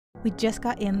We just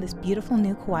got in this beautiful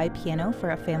new Kawai piano for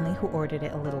a family who ordered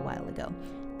it a little while ago.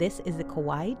 This is the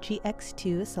Kawai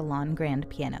GX2 Salon Grand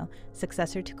Piano,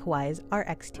 successor to Kawai's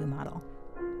RX2 model.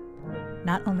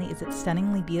 Not only is it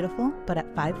stunningly beautiful, but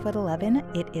at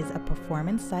 5'11", it is a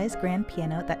performance-sized grand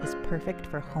piano that is perfect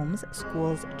for homes,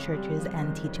 schools, churches,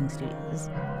 and teaching studios.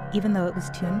 Even though it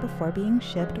was tuned before being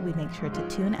shipped, we make sure to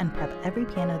tune and prep every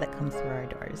piano that comes through our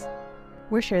doors.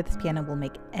 We're sure this piano will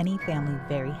make any family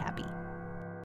very happy.